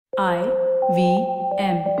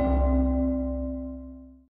IVM.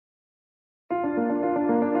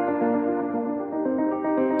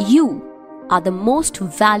 You are the most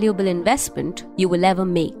valuable investment you will ever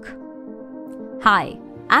make. Hi,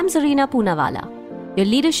 I'm Zarina Poonawala, your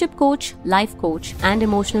leadership coach, life coach, and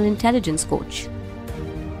emotional intelligence coach.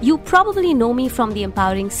 You probably know me from the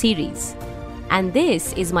Empowering series, and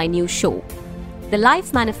this is my new show, The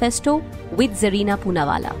Life Manifesto with Zarina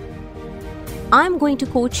Poonawala. I'm going to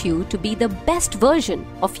coach you to be the best version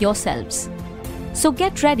of yourselves. So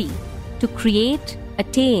get ready to create,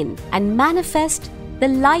 attain, and manifest the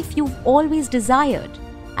life you've always desired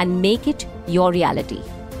and make it your reality.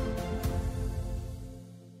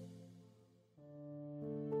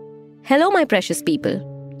 Hello, my precious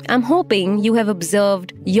people. I'm hoping you have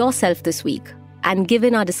observed yourself this week and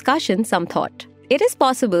given our discussion some thought. It is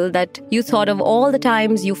possible that you thought of all the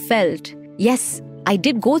times you felt, yes, I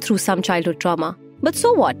did go through some childhood trauma. But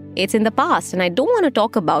so what? It's in the past and I don't want to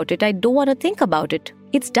talk about it. I don't want to think about it.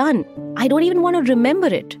 It's done. I don't even want to remember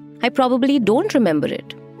it. I probably don't remember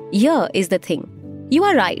it. Here is the thing. You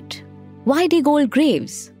are right. Why dig old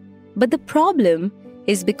graves? But the problem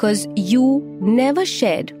is because you never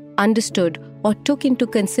shared, understood, or took into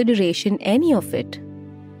consideration any of it.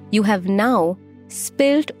 You have now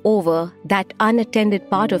spilled over that unattended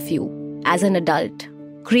part of you as an adult,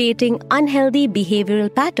 creating unhealthy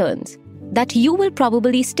behavioral patterns that you will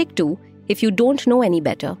probably stick to if you don't know any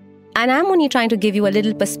better. And I'm only trying to give you a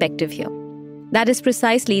little perspective here. That is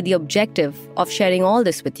precisely the objective of sharing all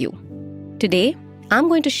this with you. Today, I'm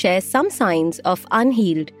going to share some signs of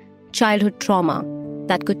unhealed childhood trauma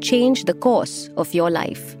that could change the course of your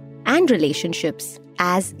life and relationships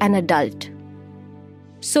as an adult.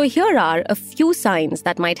 So here are a few signs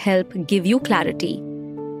that might help give you clarity.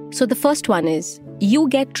 So the first one is, you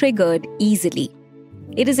get triggered easily.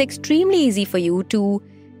 It is extremely easy for you to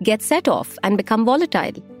get set off and become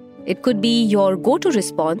volatile. It could be your go-to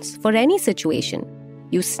response for any situation.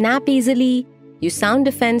 You snap easily, you sound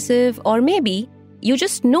defensive, or maybe you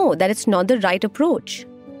just know that it's not the right approach.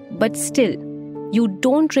 But still, you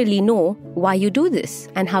don't really know why you do this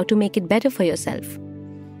and how to make it better for yourself.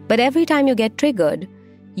 But every time you get triggered,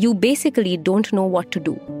 you basically don't know what to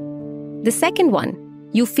do. The second one,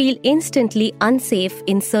 you feel instantly unsafe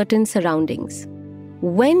in certain surroundings.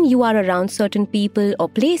 When you are around certain people or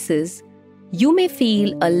places, you may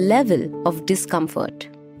feel a level of discomfort.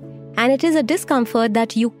 And it is a discomfort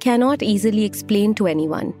that you cannot easily explain to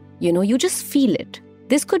anyone. You just feel it.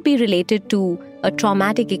 This could be related to a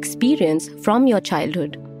traumatic experience from your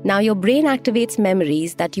childhood. Now your brain activates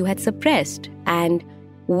memories that you had suppressed, and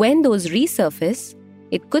when those resurface,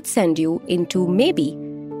 it could send you into maybe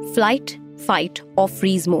flight, fight, or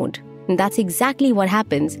freeze mode. And that's exactly what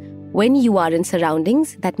happens when you are in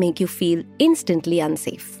surroundings that make you feel instantly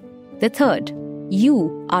unsafe. The third,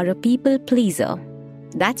 you are a people pleaser.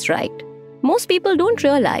 That's right. Most people don't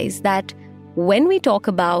realize that when we talk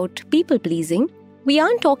about people pleasing, we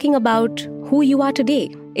aren't talking about who you are today.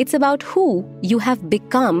 It's about who you have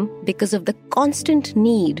become because of the constant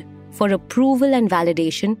need for approval and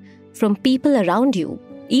validation from people around you,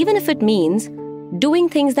 even if it means doing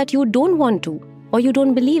things that you don't want to or you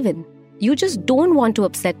don't believe in. You just don't want to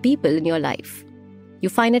upset people in your life. You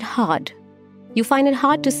find it hard. You find it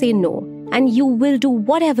hard to say no, and you will do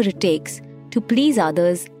whatever it takes to please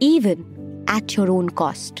others, even at your own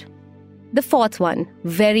cost. The fourth one,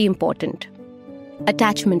 very important,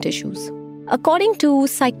 attachment issues. According to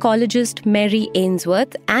psychologist Mary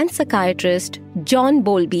Ainsworth and psychiatrist John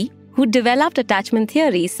Bowlby, who developed attachment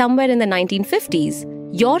theory somewhere in the 1950s,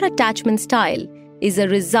 your attachment style is a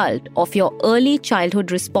result of your early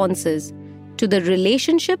childhood responses to the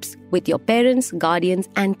relationships with your parents, guardians,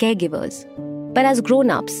 and caregivers. But as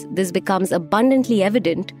grown-ups, this becomes abundantly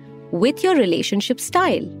evident with your relationship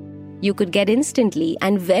style. You could get instantly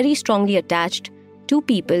and very strongly attached to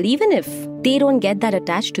people even if they don't get that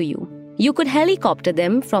attached to you. You could helicopter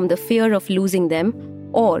them from the fear of losing them,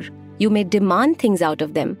 or you may demand things out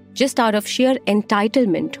of them just out of sheer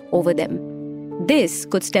entitlement over them. This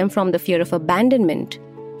could stem from the fear of abandonment,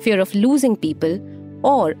 fear of losing people,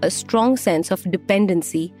 or a strong sense of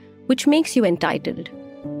dependency which makes you entitled.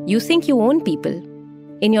 You think you own people.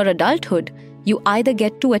 In your adulthood, you either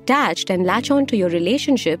get too attached and latch on to your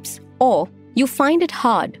relationships, or you find it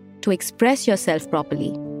hard to express yourself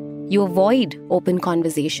properly. You avoid open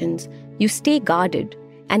conversations, you stay guarded,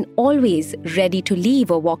 and always ready to leave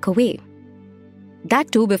or walk away.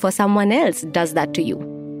 That too before someone else does that to you.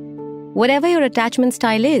 Whatever your attachment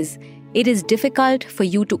style is, it is difficult for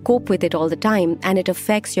you to cope with it all the time, and it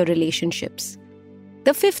affects your relationships.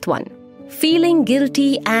 The fifth one, feeling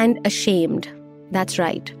guilty and ashamed. That's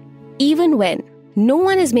right. even when no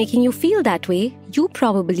one is making you feel that way, you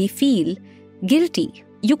probably feel guilty.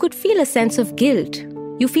 You could feel a sense of guilt.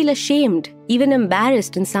 You feel ashamed, even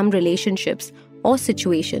embarrassed in some relationships or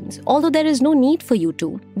situations, although there is no need for you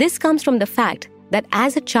to. This comes from the fact that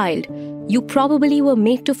as a child, you probably were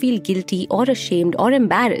made to feel guilty or ashamed or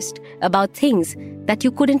embarrassed about things that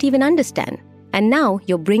you couldn't even understand. And now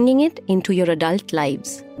you're bringing it into your adult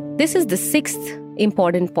lives. This is the sixth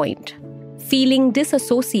important point. Feeling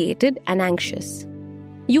disassociated and anxious.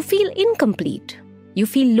 You feel incomplete. You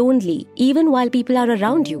feel lonely even while people are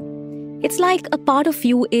around you. It's like a part of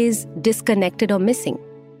you is disconnected or missing.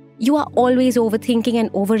 You are always overthinking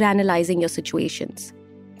and overanalyzing your situations,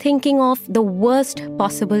 thinking of the worst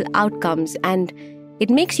possible outcomes, and it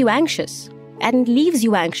makes you anxious and leaves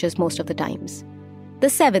you anxious most of the times. The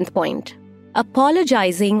seventh point,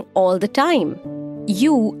 apologizing all the time.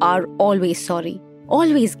 You are always sorry,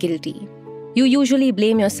 always guilty. You usually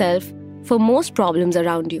blame yourself for most problems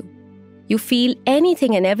around you. You feel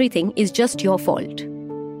anything and everything is just your fault.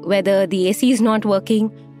 Whether the AC is not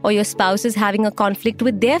working, or your spouse is having a conflict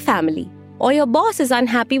with their family, or your boss is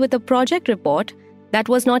unhappy with a project report that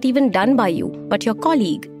was not even done by you, but your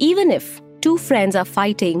colleague. Even if two friends are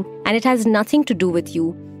fighting and it has nothing to do with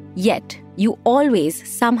you, yet you always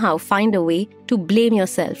somehow find a way to blame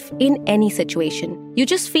yourself in any situation. You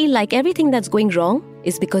just feel like everything that's going wrong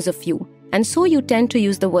is because of you. And so you tend to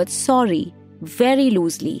use the word sorry very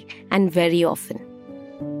loosely and very often.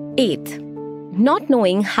 Eighth, not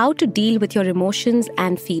knowing how to deal with your emotions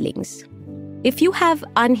and feelings. If you have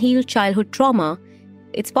unhealed childhood trauma,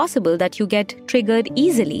 it's possible that you get triggered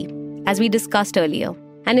easily, as we discussed earlier.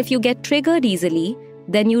 And if you get triggered easily,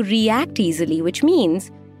 then you react easily, which means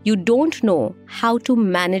you don't know how to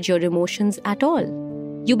manage your emotions at all.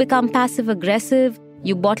 You become passive-aggressive,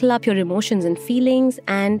 you bottle up your emotions and feelings,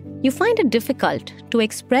 and you find it difficult to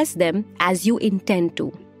express them as you intend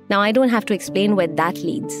to. Now, I don't have to explain where that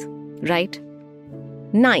leads, right?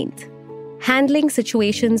 Ninth, handling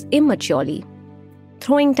situations immaturely.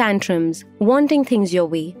 Throwing tantrums, wanting things your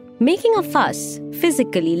way, making a fuss,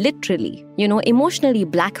 physically, literally, emotionally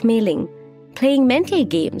blackmailing, playing mental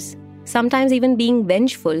games, sometimes even being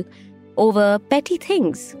vengeful over petty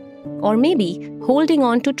things, or maybe holding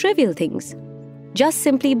on to trivial things. Just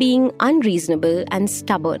simply being unreasonable and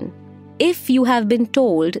stubborn. If you have been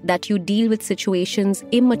told that you deal with situations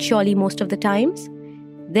immaturely most of the times,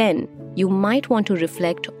 then you might want to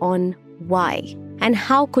reflect on why and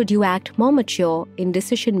how could you act more mature in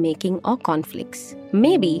decision-making or conflicts.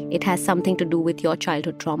 Maybe it has something to do with your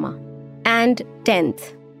childhood trauma. And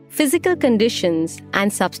 10th, physical conditions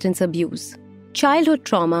and substance abuse. Childhood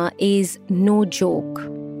trauma is no joke,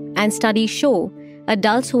 and studies show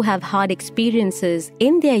adults who have hard experiences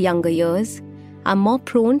in their younger years are more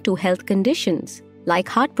prone to health conditions like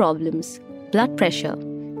heart problems, blood pressure,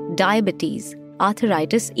 diabetes,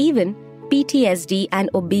 arthritis, even PTSD and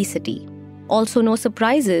obesity. Also, no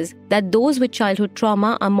surprises that those with childhood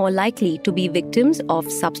trauma are more likely to be victims of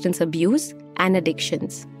substance abuse and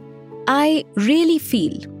addictions. I really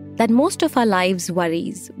feel that most of our lives'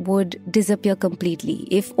 worries would disappear completely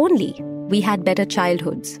if only we had better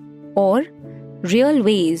childhoods or real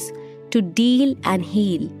ways to deal and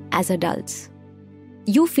heal as adults.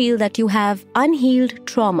 You feel that you have unhealed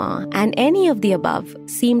trauma and any of the above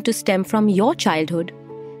seem to stem from your childhood,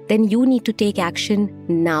 then you need to take action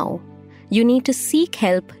now. You need to seek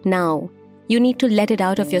help now. You need to let it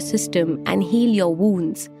out of your system and heal your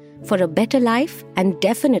wounds for a better life and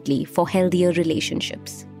definitely for healthier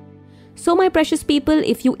relationships. So, my precious people,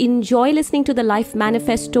 if you enjoy listening to the Life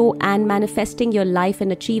Manifesto and manifesting your life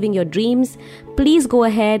and achieving your dreams, please go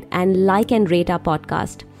ahead and like and rate our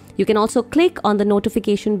podcast. You can also click on the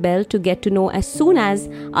notification bell to get to know as soon as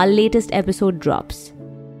our latest episode drops.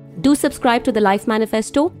 Do subscribe to the Life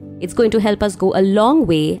Manifesto. It's going to help us go a long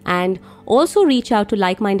way and also reach out to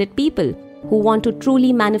like-minded people who want to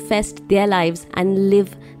truly manifest their lives and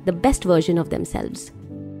live the best version of themselves.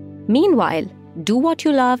 Meanwhile, do what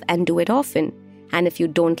you love and do it often. And if you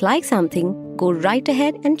don't like something, go right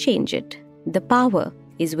ahead and change it. The power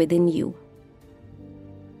is within you.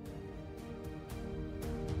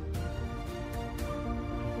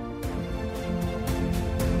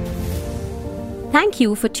 Thank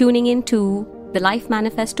you for tuning in to the Life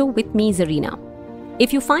Manifesto with me, Zarina.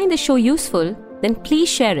 If you find the show useful, then please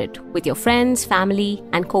share it with your friends, family,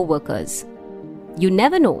 and co-workers. You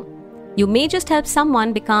never know. You may just help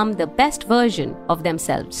someone become the best version of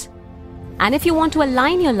themselves. And if you want to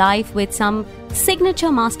align your life with some signature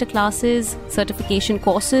masterclasses, certification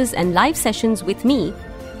courses, and live sessions with me,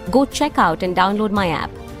 go check out and download my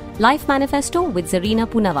app, Life Manifesto with Zarina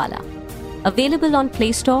Poonawalla. Available on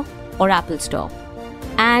Play Store or Apple Store.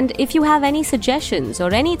 And if you have any suggestions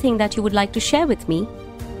or anything that you would like to share with me,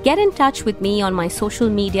 get in touch with me on my social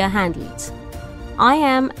media handles. I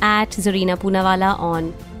am at Zarina Poonawalla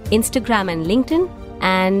on Instagram and LinkedIn,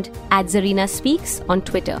 and at Zarina Speaks on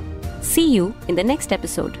Twitter. See you in the next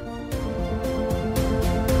episode.